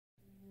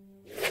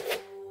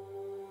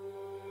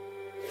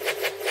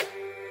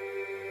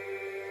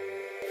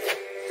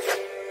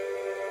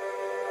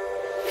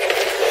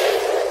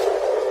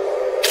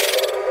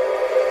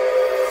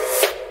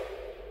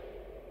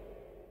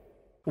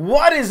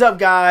What is up,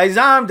 guys?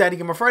 I'm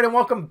DaddyGamerFred and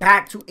welcome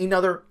back to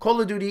another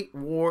Call of Duty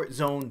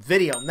Warzone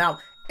video. Now,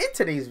 in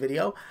today's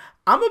video,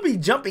 I'm going to be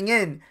jumping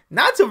in,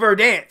 not to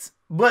Verdansk,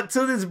 but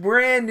to this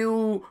brand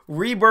new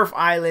Rebirth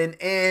Island,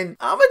 and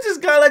I'm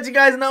just gonna let you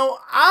guys know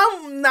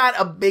I'm not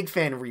a big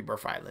fan of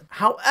Rebirth Island.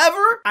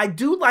 However, I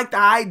do like the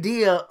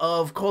idea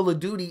of Call of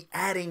Duty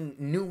adding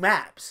new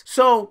maps.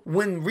 So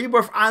when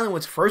Rebirth Island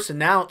was first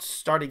announced,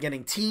 started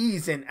getting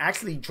teased, and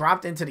actually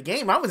dropped into the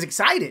game, I was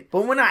excited.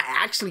 But when I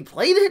actually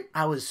played it,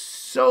 I was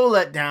so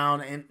let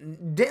down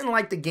and didn't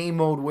like the game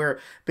mode where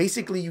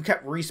basically you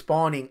kept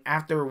respawning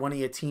after one of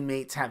your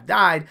teammates have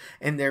died,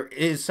 and there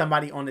is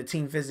somebody on the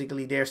team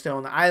physically there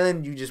still on the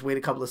island. You just wait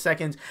a couple of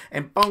seconds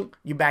and boom,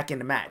 you're back in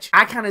the match.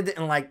 I kind of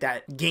didn't like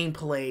that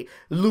gameplay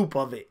loop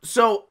of it,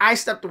 so I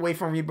stepped away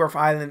from Rebirth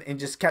Island and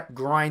just kept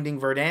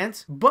grinding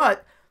Verdansk.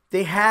 But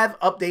they have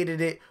updated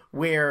it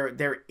where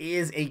there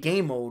is a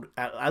game mode,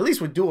 at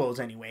least with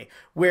duos anyway,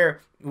 where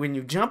when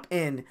you jump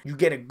in, you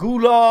get a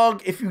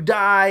gulag if you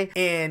die.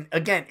 And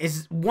again,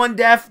 it's one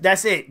death,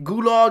 that's it.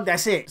 Gulag,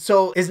 that's it.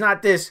 So it's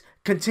not this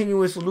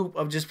continuous loop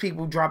of just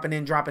people dropping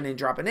in.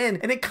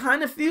 And it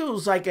kind of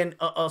feels like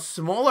a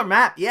smaller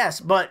map, yes,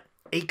 but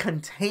a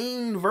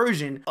contained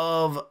version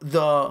of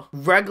the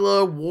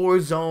regular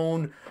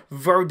Warzone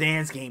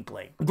Verdansk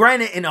gameplay.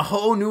 Granted, in a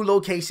whole new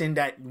location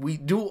that we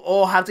do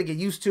all have to get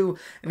used to,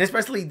 and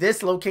especially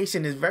this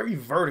location is very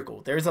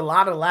vertical. There's a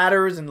lot of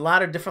ladders and a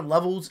lot of different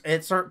levels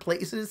at certain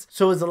places,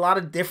 so there's a lot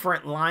of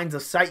different lines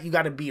of sight you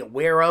got to be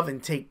aware of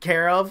and take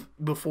care of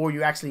before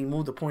you actually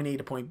move to point A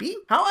to point B.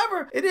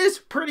 However, it is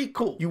pretty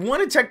cool. You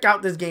want to check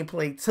out this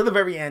gameplay to the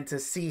very end to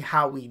see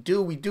how we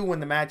do. We do win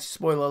the match,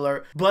 spoiler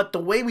alert, but the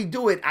way we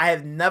do it, I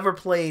have never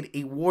played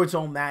a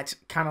Warzone match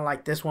kind of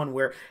like this one,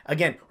 where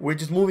again, we're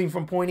just moving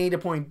from point A to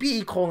point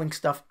B, calling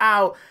stuff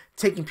out,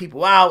 taking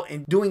people out,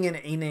 and doing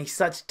it in a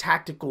such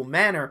tactical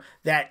manner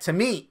that, to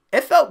me,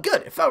 it felt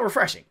good. It felt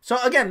refreshing. So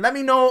again, let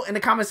me know in the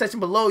comment section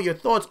below your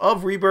thoughts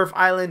of Rebirth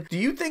Island. Do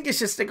you think it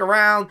should stick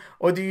around,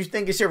 or do you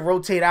think it should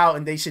rotate out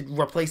and they should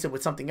replace it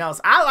with something else?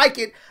 I like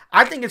it.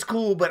 I think it's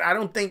cool, but I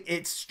don't think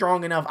it's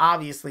strong enough,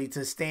 obviously,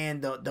 to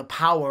stand the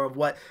power of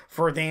what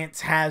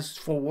Verdansk has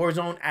for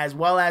Warzone, as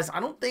well as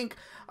I don't think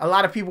a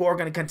lot of people are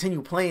going to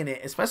continue playing it,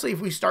 especially if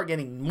we start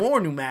getting more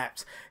new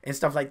maps and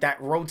stuff like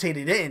that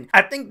rotated in.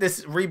 I think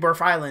this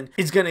Rebirth Island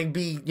is going to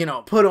be, you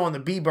know, put on the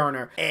B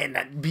burner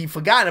and be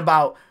forgotten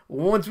about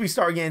once we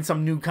start getting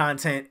some new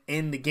content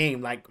in the game,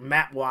 like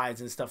map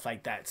wise and stuff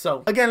like that.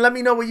 So again, let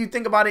me know what you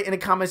think about it in the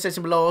comment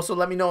section below. Also,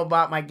 let me know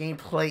about my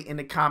gameplay in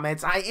the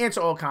comments. I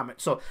answer all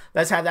comments, so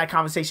let's have that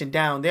conversation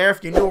down there.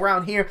 If you're new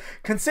around here,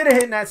 consider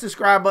hitting that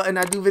subscribe button.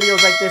 I do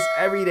videos like this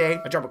every day.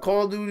 I drop a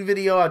Call of Duty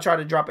video. I try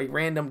to drop a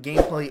random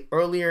gameplay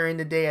earlier in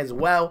the day as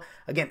well.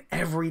 Again,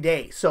 every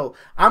day. So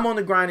I'm on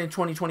the grind in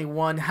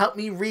 2021. Help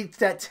me reach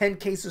that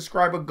 10K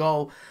subscriber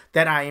goal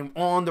that I am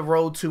on the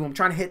road to. I'm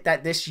trying to hit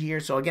that this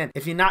year. So again,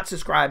 if you're not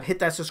subscribed, hit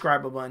that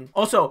subscriber button.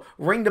 Also,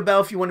 ring the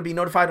bell if you want to be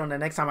notified on the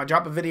next time I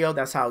drop a video.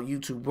 That's how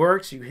YouTube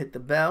works. You hit the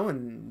bell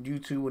and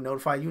YouTube will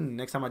notify you the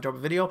next time I drop a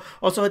video.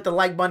 Also, hit the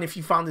like button if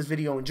you found this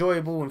video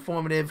enjoyable,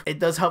 informative. It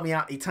does help me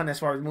out a ton as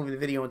far as moving the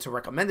video and to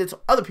recommend it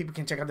so other people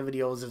can check out the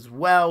videos as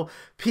well.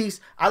 Peace.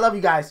 I love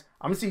you guys.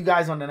 I'm gonna see you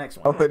guys on the next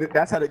one. Hopefully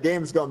that's how the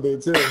game's gonna be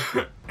too.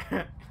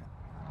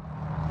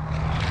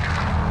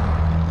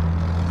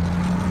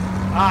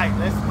 Alright,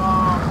 let's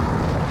go.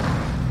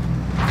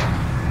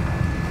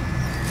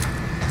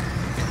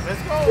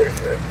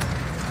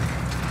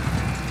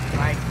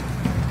 Like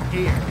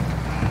here.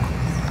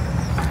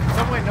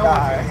 Somewhere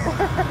nowhere.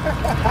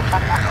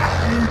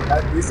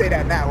 You say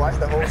that now. Watch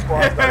the whole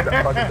squad start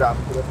fucking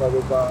dropping to the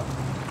fucking bar.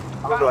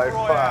 I'm gonna be like,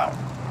 fuck.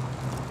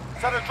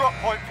 Is that a drop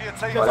point for your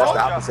team? Well, that's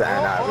the opposite.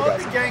 All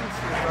the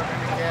gangsters are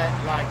gonna get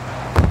like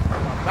a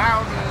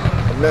bounty.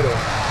 A little.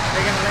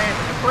 They're gonna land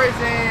in the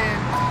prison.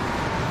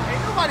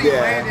 Ain't nobody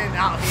landing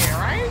out here,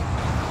 right?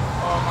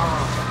 Or am I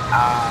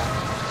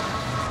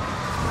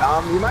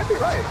wrong? You might be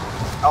right.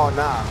 Oh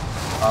nah.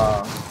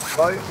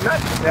 Well,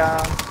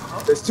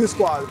 not. There's two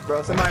squads,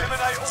 bro. Somebody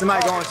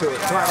going to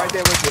it. Somebody right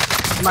there with you.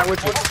 Somebody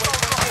with you.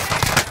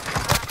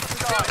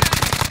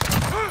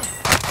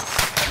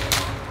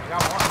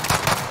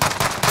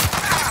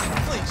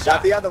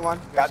 Got the other one.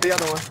 Got the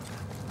other one.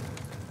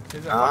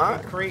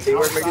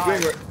 Teamwork make it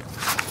dream work.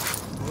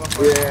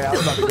 Yeah, I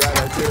was about to grab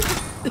that too.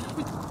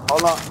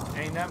 Hold on.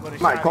 Ain't that but a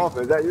Mike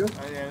Coffin, is that you?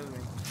 Oh yeah, it was me.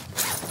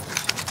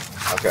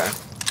 Okay.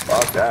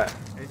 Fuck that.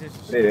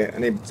 I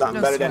need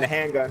something better than a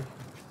handgun. Is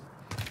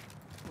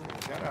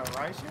that a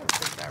riot shield?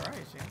 Take that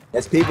riot shield.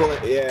 There's people,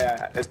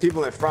 there's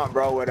people in front,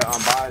 bro, with the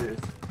bodies.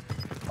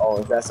 Oh,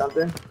 is that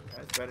something?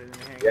 That's better than a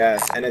handgun.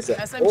 Yes, and it's a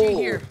SMG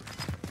here.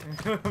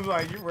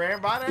 Like, you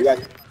ran by that?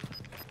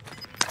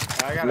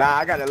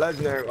 I got a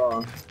legendary.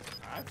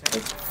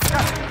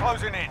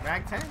 Closing in.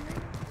 Mag 10, man.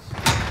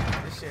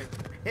 This shit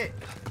hit.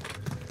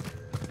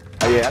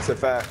 Oh yeah, that's a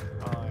fact.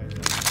 Oh,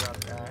 drop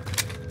that.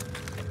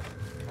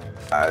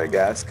 Alright,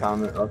 guys,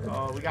 comment. Okay.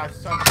 Oh, we got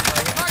something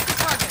right here.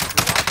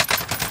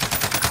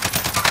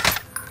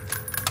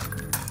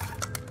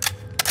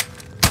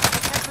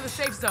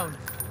 safe zone.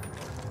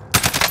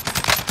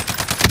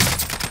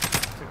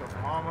 Took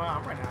up armor.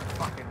 I'm running out of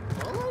fucking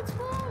bullets,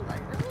 bro.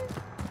 Like, really?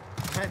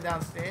 I'm heading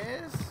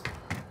downstairs.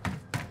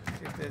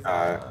 See if there's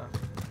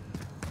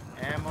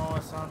ammo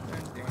or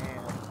something.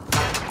 Damn.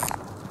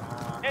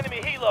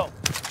 Enemy helo.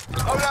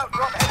 Loadout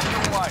drop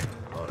heading your way.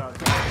 Loadout.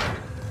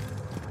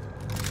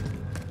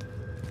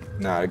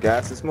 Nah, the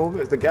gas is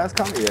moving. Is the gas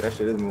coming? Yeah, that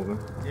shit is moving.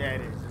 Yeah,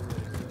 it is.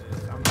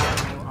 I'm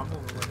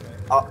moving with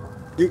it. Oh,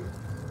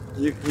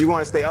 you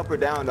want to stay up or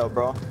down though,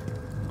 bro?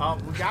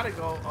 We gotta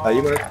go.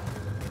 You wanna...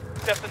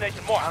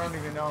 Destination mark. I don't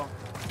even know.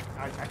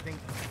 I think.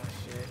 Oh,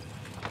 shit.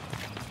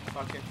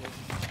 Fuck it. Just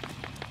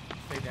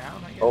stay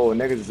down, I guess. Oh,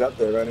 niggas is up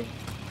there, ready?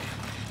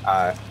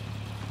 Alright.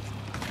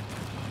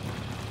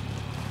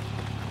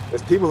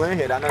 There's people in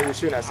here. I know you're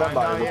shooting at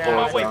somebody before.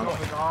 Yeah, So. wait,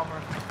 with the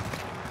armor.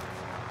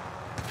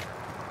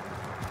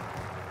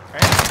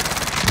 Hey.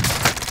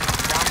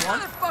 Down one.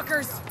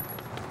 Motherfuckers!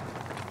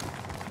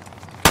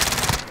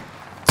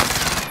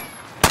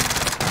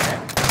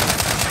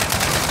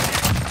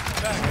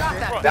 Got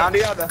that. Down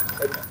the other.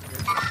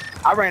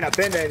 I ran up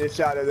in there and just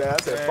shot at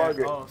that. I said, fuck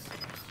it.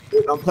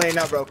 I'm playing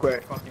up real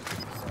quick.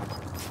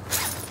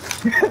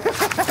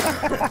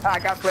 I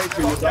got played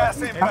for you, bro.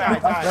 Gas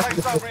inbound.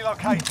 Safe zone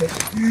relocated.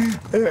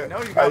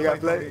 No, you gotta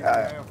play.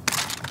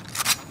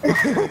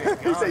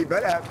 He said you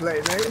better have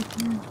play, man.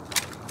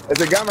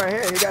 There's a gun right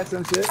here. He got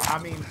some shit. I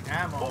mean,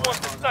 ammo. Who wants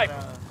the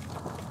sniper?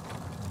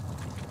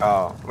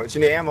 Oh, what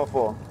you need ammo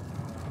for?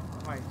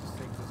 I might just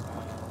take this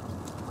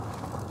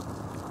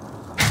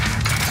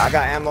I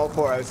got ammo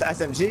for a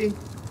SMG.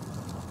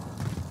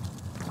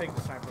 Take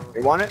the sniper.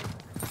 You want it?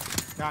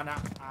 No, I'm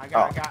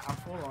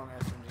full on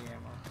SMG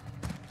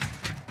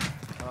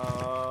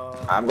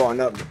ammo. I'm going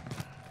up.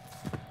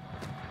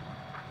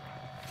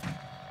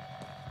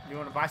 You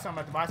want to buy something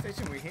at the buy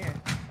station? We're here.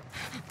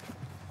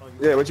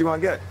 Yeah, what you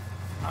want to get?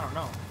 I don't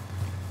know.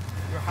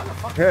 How the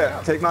fuck? Here,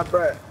 take my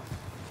bread. I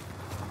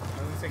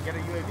was gonna say get a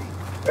UAV.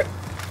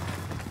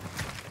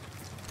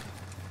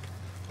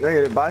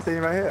 Nigga, the buy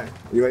station right here.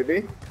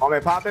 UAV? Want me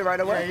to pop it right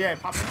away? Yeah,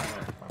 pop it right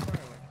away.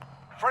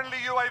 Friendly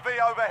UAV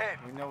overhead.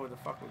 We know where the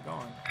fuck we're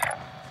going.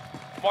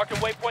 Marking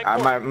waypoint.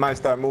 I might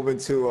start moving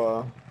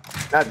to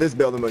not this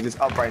building, but just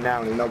up right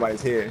now and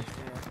nobody's here. Yeah.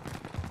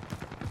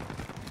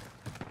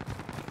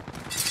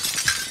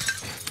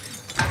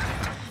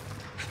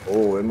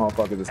 Oh, them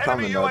motherfuckers is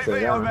coming though. Enemy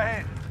UAV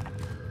overhead.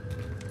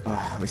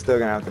 We still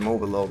gonna have to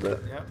move a little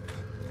bit. Yep.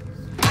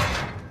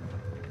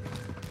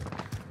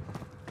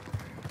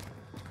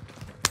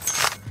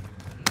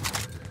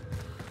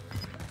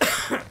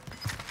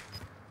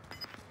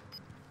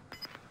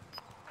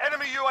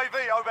 Enemy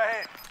UAV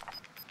overhead.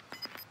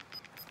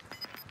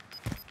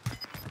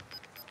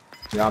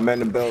 Yeah, I'm in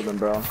the building,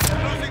 bro.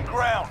 Losing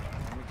ground.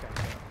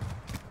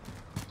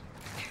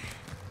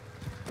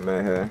 I'm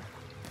in here.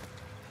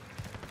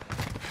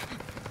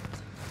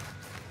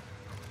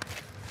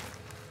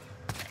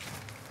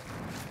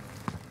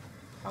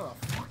 How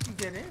the fuck you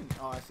get in?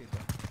 Oh, I see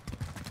that.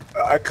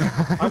 I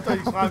I thought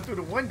you climbed through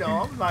the window.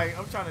 I'm like,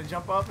 I'm trying to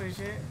jump up and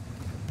shit.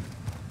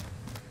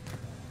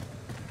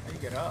 How you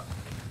get up?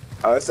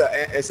 Oh, it's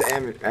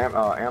an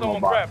ammo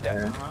box. grab that.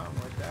 Man.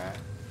 With that.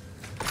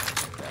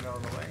 Put that all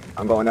the way.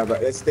 I'm going up.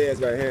 There's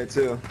stairs right here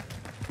too.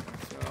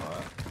 So,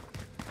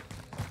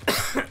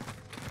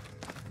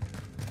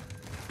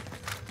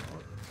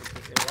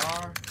 take this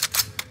AR. Got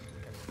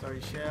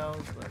 30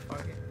 shells, but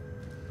fuck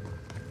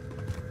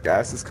it.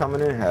 Gas is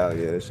coming in. Hell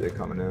yeah, this shit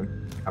coming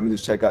in. I'm gonna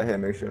just check out here,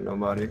 make sure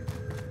nobody.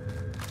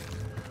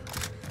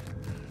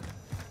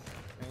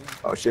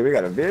 Oh shit, we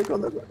got a vehicle.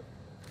 Look.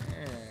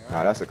 Yeah,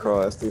 Nah, that's a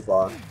crow. That's too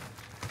far.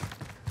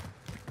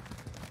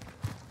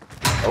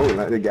 Oh,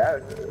 like the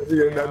gas. You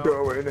get in that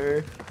doorway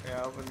there.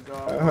 Yeah, open the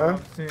door.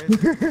 Upstairs.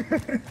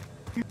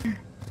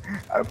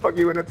 How the fuck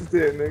you went up the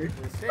stairs, nigga?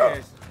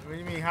 Stairs? What do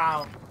you mean,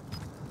 how?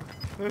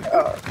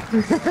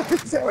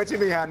 Say what you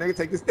mean, how, nigga?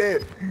 Take the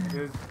stairs.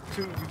 There's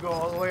two, you go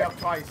all the way up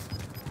twice.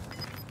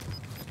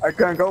 I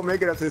couldn't go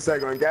make it up to the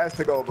second one. Gas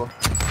took over.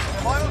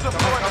 Final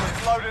deployment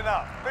is loading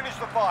up. Finish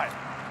the fight.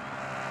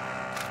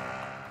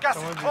 Gas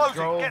Someone is just closing.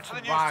 drove Get to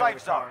the new by safe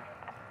with a zone. car.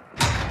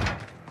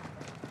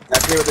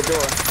 That's me with the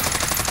door.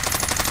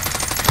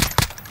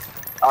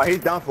 Oh, he's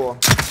done for.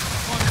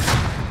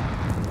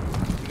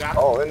 You got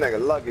Oh, that nigga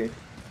lucky.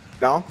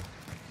 No?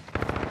 The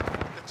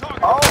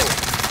target. Oh!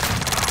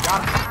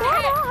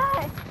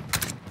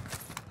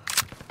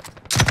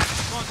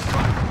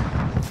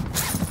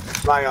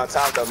 Flying on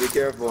top though, be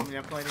careful.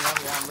 Yeah, playing up.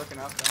 Yeah, I'm looking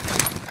up.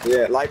 Though.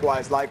 Yeah,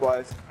 likewise. I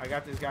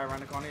got this guy around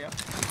the corner. Yep.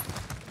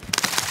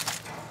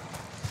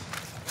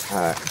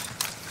 Alright.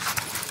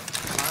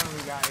 I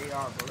only got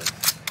AR bullets.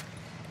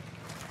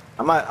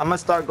 I'm gonna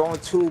start going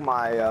to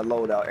my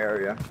loadout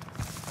area.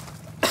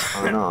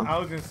 I don't know. I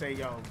was gonna say,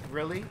 yo,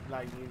 really?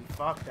 Like,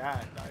 fuck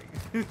that. Like,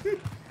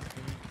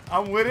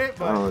 I'm with it,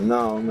 but Oh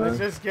no, man. let's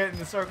just get in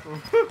the circle.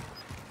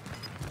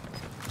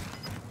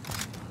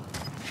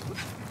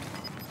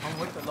 I'm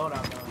with the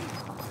loadout though.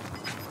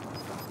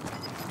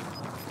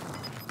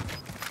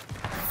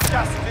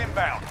 Gas is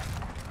inbound.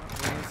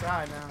 We're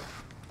inside now.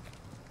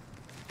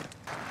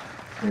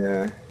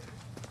 Yeah.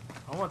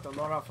 I want the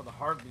loadout for the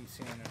heartbeat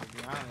scanner, to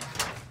be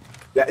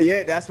honest.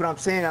 Yeah, that's what I'm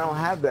saying. I don't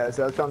have that,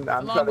 so I'm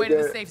A long trying way to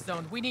to get the safe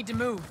zone. We need to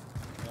move.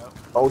 Yep.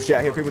 Oh shit,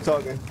 I hear people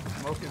talking.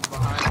 Smoke is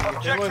behind me.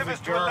 Objective is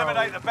to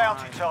eliminate the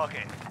bounty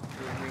target.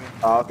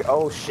 Okay.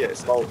 Oh shit,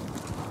 smoke.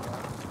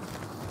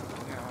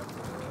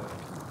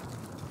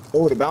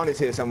 Oh, the bounty's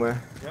here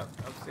somewhere. Yep,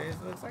 upstairs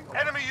looks like.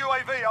 Enemy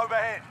UAV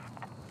overhead.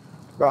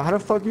 Bro, how the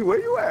fuck you? Where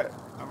you at?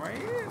 I'm right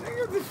here,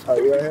 nigga. Oh,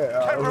 you're right here.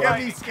 Ten You got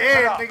me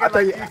scared, I nigga, thought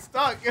like you- you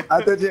stuck.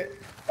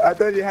 I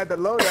thought you had the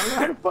load. I'm like,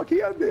 how the fuck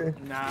he up there?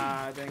 Nah,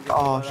 I didn't get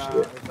Oh, the loadout.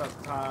 shit. It's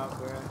up top,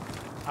 bro.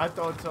 I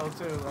thought so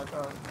too. I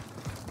thought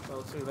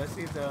so too. Let's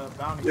see if the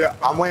bounty. Yeah,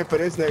 I'm waiting for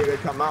this nigga to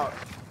come out.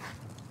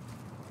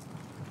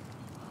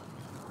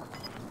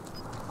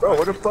 Bro,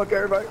 what the fuck,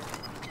 everybody?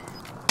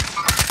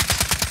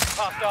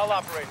 Hostile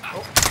operator.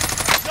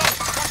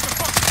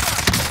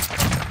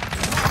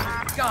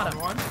 Got him.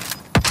 One.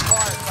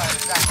 Fire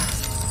sale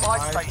active. Buy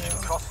station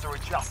costs are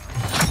adjusted.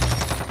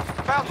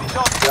 Bounty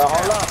target. Yeah,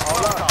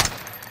 hold up.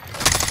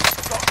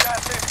 Got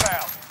gas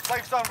inbound.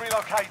 Safe zone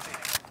relocated.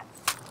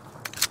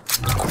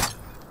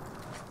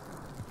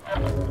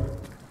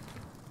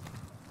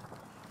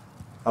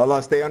 Hold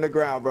on, stay on the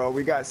ground, bro.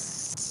 We got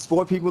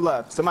 4 people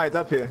left. Somebody's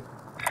up here.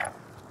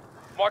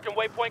 Marking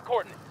waypoint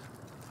coordinates.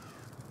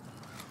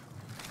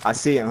 I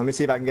see him. Let me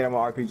see if I can get him an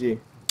RPG.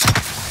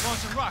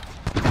 Launching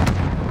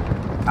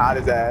rocket. Out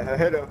his ass. I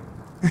hit him.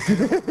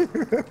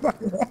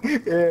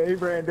 Yeah, he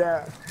ran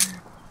down.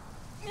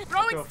 Do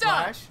Throwing a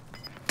stuff. flash.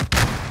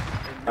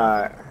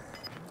 Alright.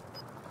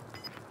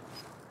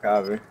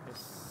 Copy. There's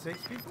 6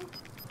 people.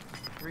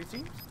 3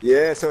 teams.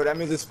 Yeah, so that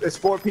means it's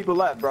 4 people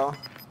left, bro.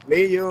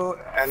 Me, you,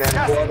 and then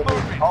 4 other people.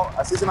 Oh,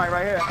 I see somebody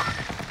right here.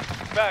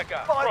 Bad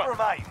guy. 5 Front.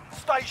 remain.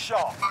 Stay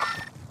sharp.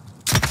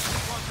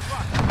 Launching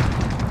rocket.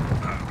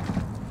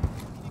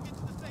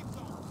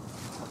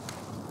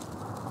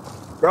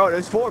 Bro,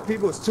 there's 4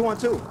 people. It's 2 on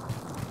 2.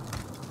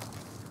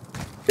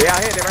 They out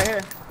here. They right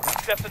here.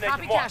 Destination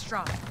Copy marked. cash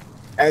drop.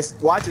 And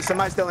watch it.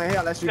 Somebody's still in here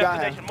unless you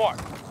got him. Destination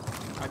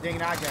marked. I did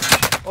not get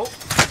him. Oh,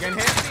 getting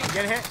hit.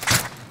 Getting hit.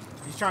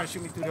 He's trying to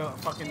shoot me through the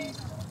fucking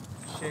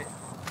shit.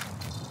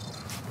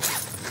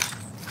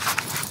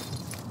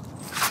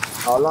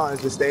 Hold on.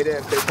 Just stay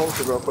there. Stay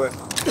posted real quick.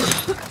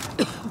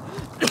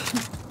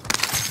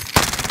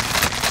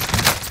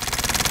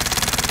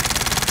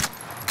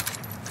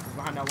 He's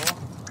behind that wall.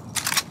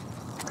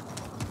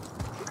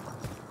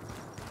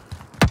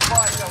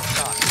 Fire sale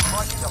start.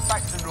 Prices are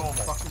back to normal.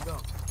 Fuck you go.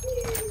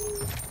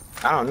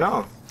 I don't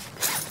know.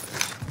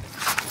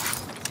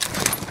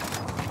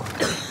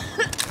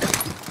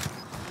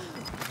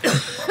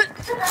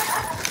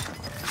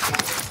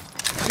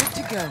 Good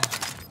to go.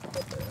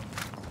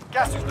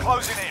 Gas is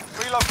closing in.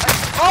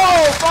 Relocation.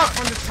 Oh fuck!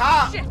 From the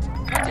top. Shit.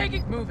 We're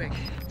taking moving.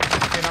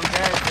 Shit, I'm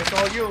dead. It's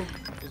all you.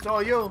 It's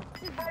all you.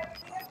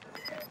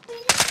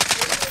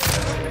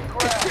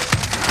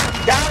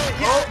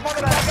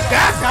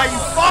 That's how you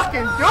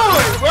fucking do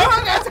it, bro.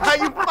 That's how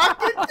you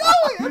fucking do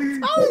it.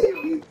 I'm telling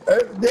you.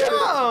 Yo.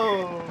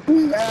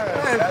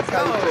 That's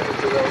how you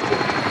finish it, bro.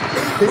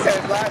 He said,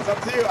 "Last up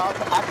to you."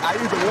 I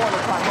use the wall to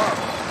climb up.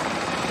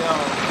 Yo.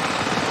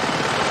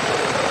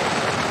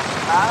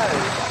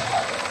 Alright.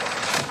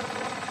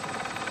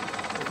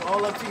 It's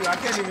all up to you. I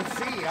can't even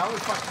see. I was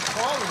fucking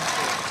calling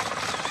shit.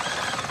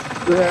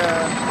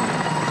 Yeah.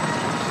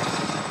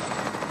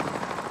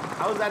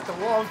 I was at the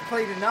wall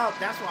plating up.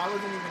 That's why I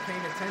wasn't even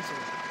paying attention.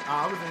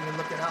 I wasn't even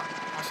looking up.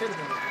 I should have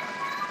been looking up.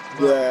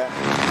 But Yeah.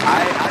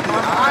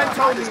 I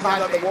told me just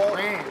climbed that up the wall.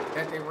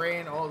 they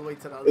ran all the way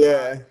to the other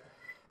Yeah. side.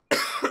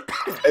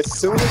 As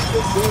soon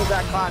as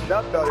I climbed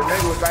up though, the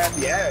nigga was right at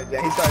the edge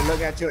and he started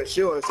looking at you and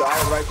shooting, so I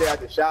was right there at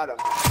the shot him.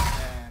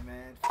 Yeah,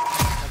 man.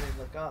 I didn't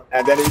look up.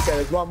 And then he said,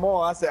 "There's one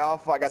more." I said, "Oh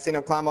fuck!" I seen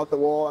him climb up the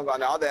wall and go on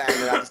the other end,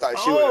 and I just started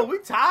shooting. Oh, him. we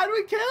tied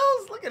with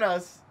kills? Look at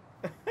us.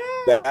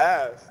 The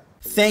ass.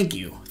 Thank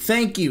you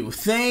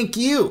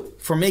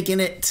for making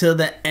it to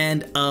the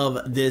end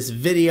of this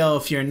video.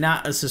 If you're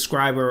not a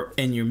subscriber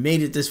and you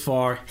made it this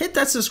far, hit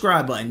that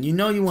subscribe button. You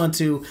know you want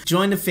to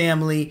join the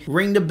family,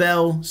 ring the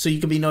bell so you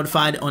can be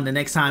notified on the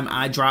next time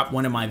I drop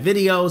one of my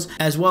videos,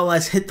 as well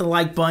as hit the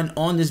like button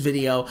on this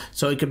video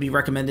so it could be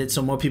recommended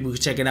so more people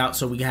can check it out,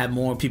 so we can have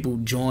more people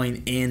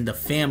join in the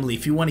family.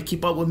 If you want to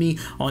keep up with me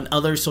on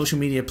other social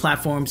media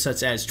platforms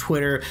such as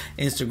Twitter,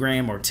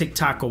 Instagram, or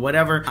TikTok or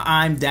whatever,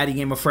 I'm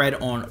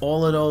DaddyGamerFred on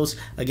all of those.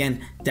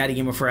 Again,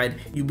 DaddyGamerFred.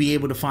 You'll be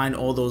able to find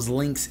all those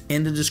links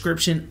in the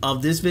description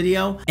of this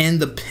video and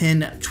the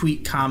pinned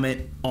tweet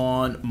comment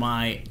on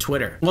my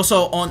Twitter.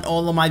 Also, on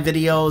all of my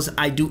videos,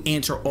 I do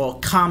answer all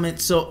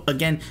comments. So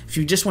again, if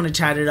you just want to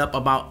chat it up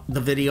about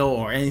the video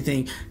or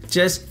anything,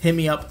 just hit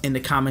me up in the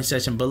comment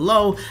section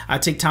below. I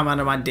take time out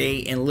of my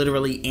day and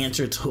literally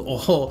answer to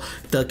all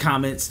the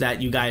comments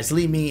that you guys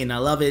leave me, and I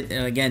love it.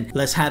 And again,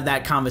 let's have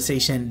that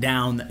conversation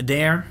down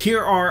there.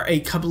 Here are a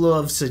couple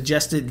of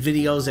suggested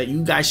videos that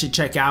you guys should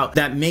check out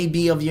that may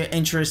be of your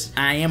interest.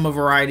 I am a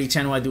variety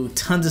channel. I do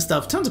tons of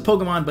stuff, tons of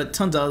Pokemon, but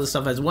tons of other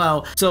stuff as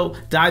well. So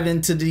dive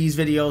into these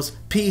videos.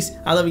 Peace.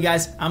 I love you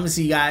guys. I'm gonna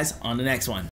see you guys on the next one.